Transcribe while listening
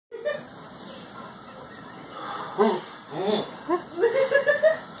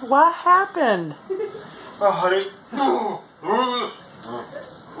What happened? Oh, honey.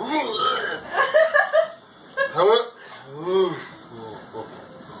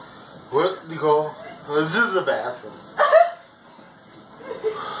 What? You go? This is the bathroom.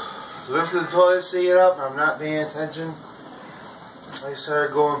 Lift the toilet seat up. I'm not paying attention. I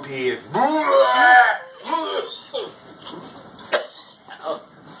started going peeing.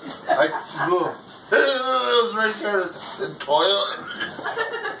 It was right there in the toilet.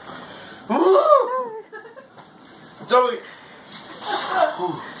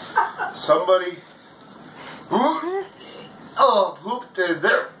 Somebody pooped in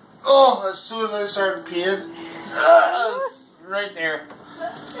there. Oh, as soon as I started peeing, right there.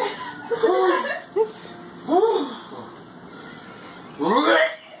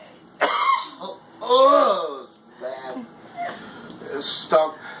 Oh, it was bad. It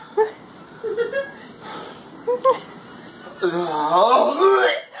stunk.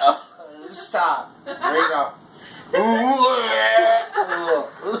 Stop. Right now.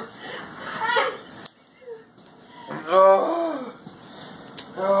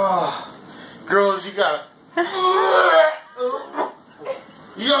 Girls, you gotta.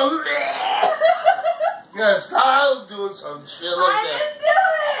 You gotta stop doing some shit like that. I didn't do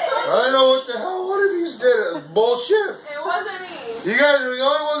it! I know what the hell. What if you said it was bullshit? It wasn't me. You guys are the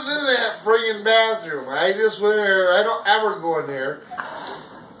only ones in that friggin' bathroom. I just went in there. I don't ever go in there.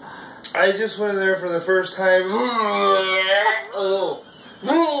 I just went in there for the first time. Alright, well,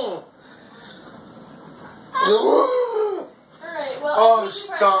 Oh, I think you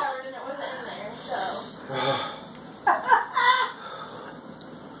stop. probably showered and it wasn't in there, so.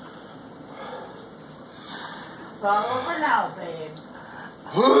 It's all over now, babe.